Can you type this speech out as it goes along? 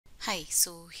Hi,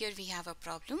 so here we have a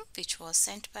problem which was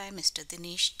sent by Mr.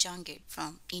 Dinesh Jangid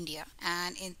from India,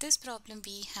 and in this problem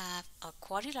we have a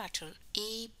quadrilateral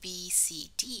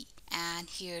ABCD, and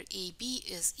here AB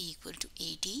is equal to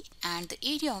AD and the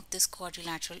area of this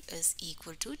quadrilateral is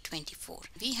equal to 24.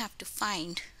 We have to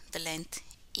find the length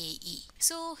AE.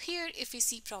 So here if we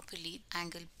see properly,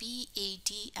 angle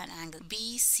BAD and angle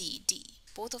BCD,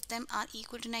 both of them are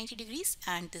equal to 90 degrees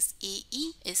and this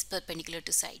AE is perpendicular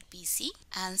to side BC,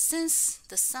 and since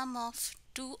the sum of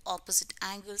two opposite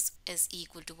angles is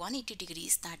equal to 180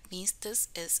 degrees, that means this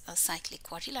is a cyclic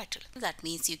quadrilateral. That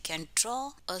means you can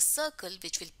draw a circle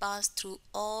which will pass through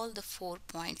all the 4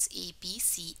 points A, B,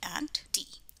 C and D,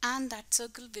 and that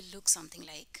circle will look something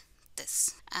like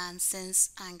this. And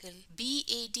since angle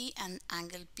BAD and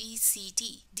angle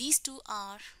BCD, these two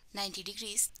are 90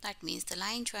 degrees, that means the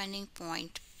line joining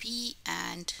point P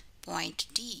and point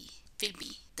D will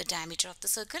be the diameter of the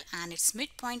circle and its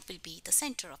midpoint will be the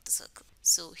center of the circle.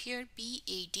 So here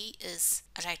BAD is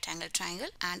a right angle triangle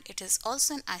and it is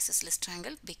also an isosceles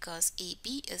triangle because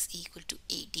AB is equal to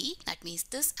AD. That means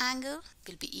this angle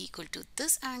will be equal to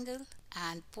this angle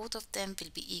and both of them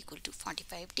will be equal to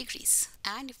 45 degrees.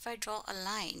 And if I draw a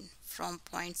line from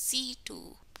point C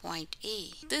to point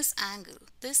A, this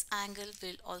angle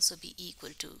will also be equal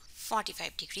to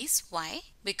 45 degrees. Why?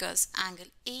 Because angle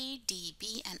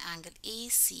ADB and angle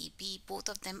ACB, both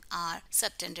of them are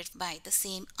subtended by the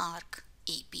same arc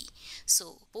AB.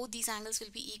 So both these angles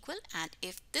will be equal, and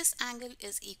if this angle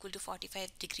is equal to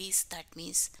 45 degrees, that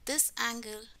means this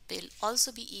angle will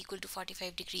also be equal to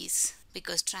 45 degrees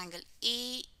because triangle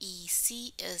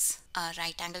AEC is a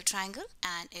right angle triangle,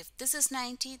 and if this is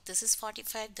 90, this is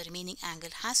 45, the remaining angle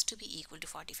has to be equal to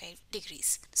 45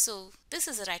 degrees. So this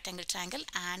is a right angle triangle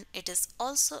and it is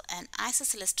also an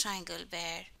isosceles triangle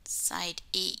where side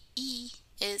AE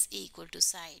is equal to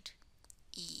side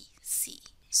EC.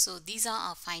 So these are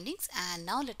our findings, and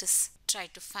now let us try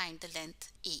to find the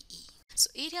length AE. So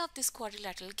area of this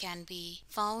quadrilateral can be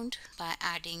found by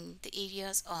adding the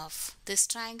areas of this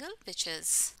triangle, which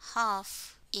is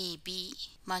half AB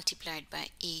multiplied by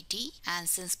AD, and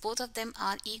since both of them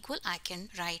are equal, I can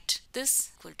write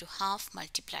this equal to half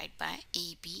multiplied by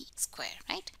AB square,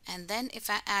 right? And then if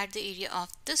I add the area of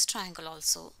this triangle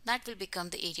also, that will become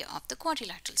the area of the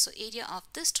quadrilateral. So area of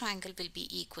this triangle will be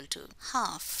equal to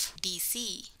half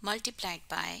DC multiplied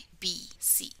by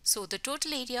BC. So the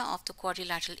total area of the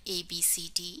quadrilateral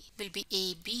ABCD will be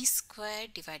AB square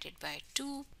divided by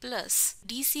 2 plus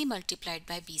DC multiplied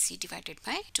by BC divided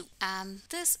by 2. And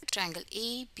this triangle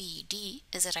ABD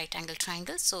is a right angle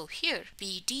triangle. So here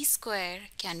BD square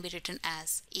can be written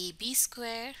as AB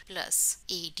square plus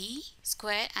AD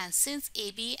square, and since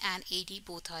AB and AD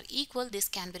both are equal, this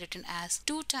can be written as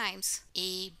 2 times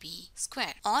AB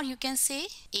square, or you can say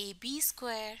AB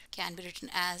square can be written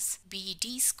as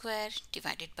BD square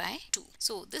divided by 2.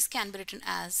 So this can be written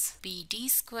as BD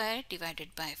square divided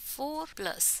by 4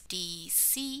 plus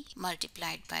DC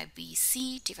multiplied by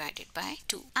BC divided by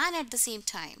 2. And at the same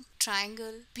time,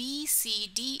 triangle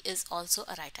BCD is also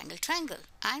a right angle triangle,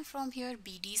 and from here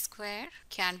BD square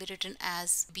can be written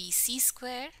as BC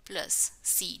square plus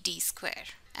CD square.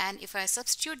 And if I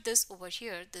substitute this over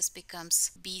here, this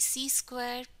becomes BC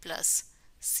square plus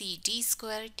CD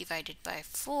square divided by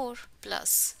 4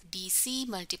 plus DC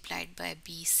multiplied by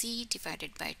BC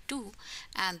divided by 2,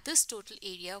 and this total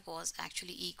area was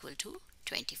actually equal to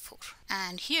 24.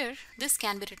 And here this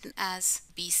can be written as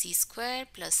BC square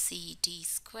plus CD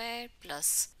square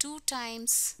plus 2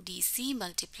 times DC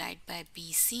multiplied by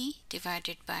BC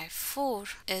divided by 4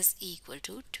 is equal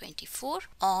to 24,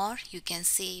 or you can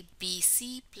say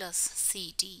BC plus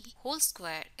CD whole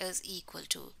square is equal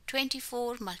to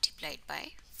 24 multiplied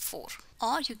by 4,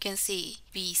 or you can say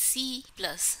BC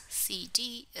plus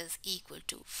CD is equal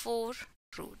to 4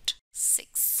 root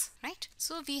 6, right?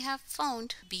 So we have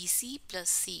found BC plus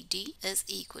CD is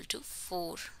equal to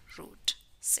 4 root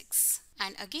 6.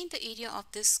 And again, the area of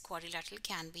this quadrilateral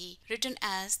can be written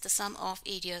as the sum of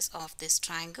areas of this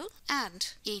triangle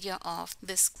and area of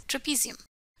this trapezium.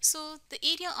 So the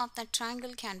area of that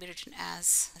triangle can be written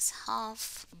as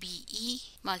half BE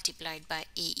multiplied by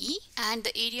AE, and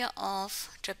the area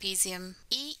of trapezium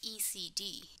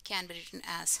AECD can be written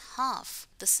as half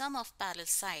the sum of parallel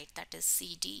side, that is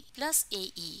CD, plus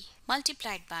AE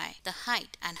multiplied by the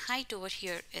height, and height over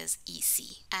here is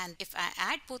EC. And if I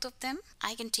add both of them,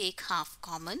 I can take half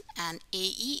common, and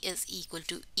AE is equal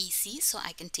to EC, so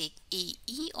I can take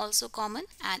AE also common,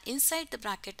 and inside the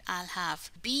bracket I'll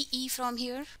have BE from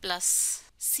here plus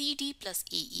CD plus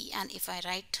AE, and if I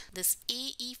write this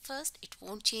AE first, it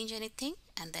won't change anything,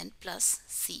 and then plus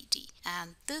CD,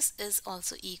 and this is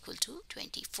also equal to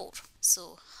 24.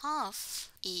 So half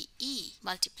AE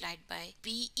multiplied by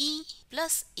BE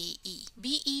plus AE.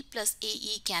 BE plus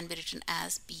AE can be written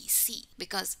as BC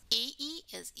because AE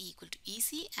is equal to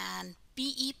EC and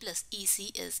BE plus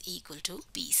EC is equal to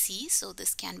BC. So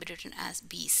this can be written as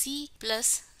BC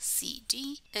plus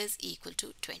CD is equal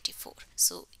to 24.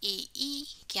 So AE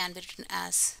can be written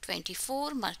as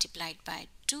 24 multiplied by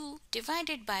 2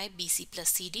 divided by BC plus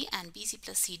CD, and BC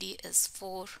plus CD is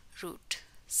 4 root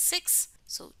 6.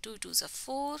 So 2 2s are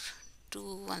 4,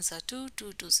 2 1s are 2,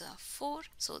 2 2s are 4.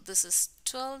 So this is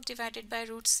 12 divided by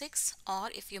root 6, or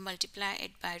if you multiply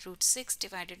it by root 6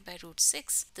 divided by root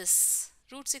 6, this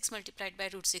root 6 multiplied by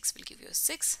root 6 will give you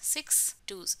 6. 6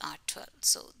 2s are 12.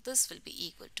 So this will be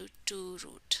equal to 2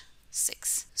 root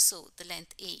 6. So the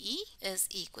length AE is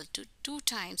equal to 2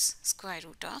 times square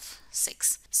root of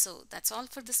 6. So that's all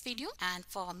for this video, and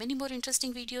for many more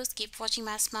interesting videos, keep watching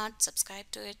Math Smart,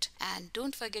 subscribe to it, and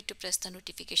don't forget to press the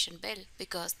notification bell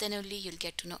because then only you'll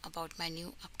get to know about my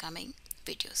new upcoming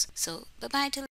videos. So bye bye till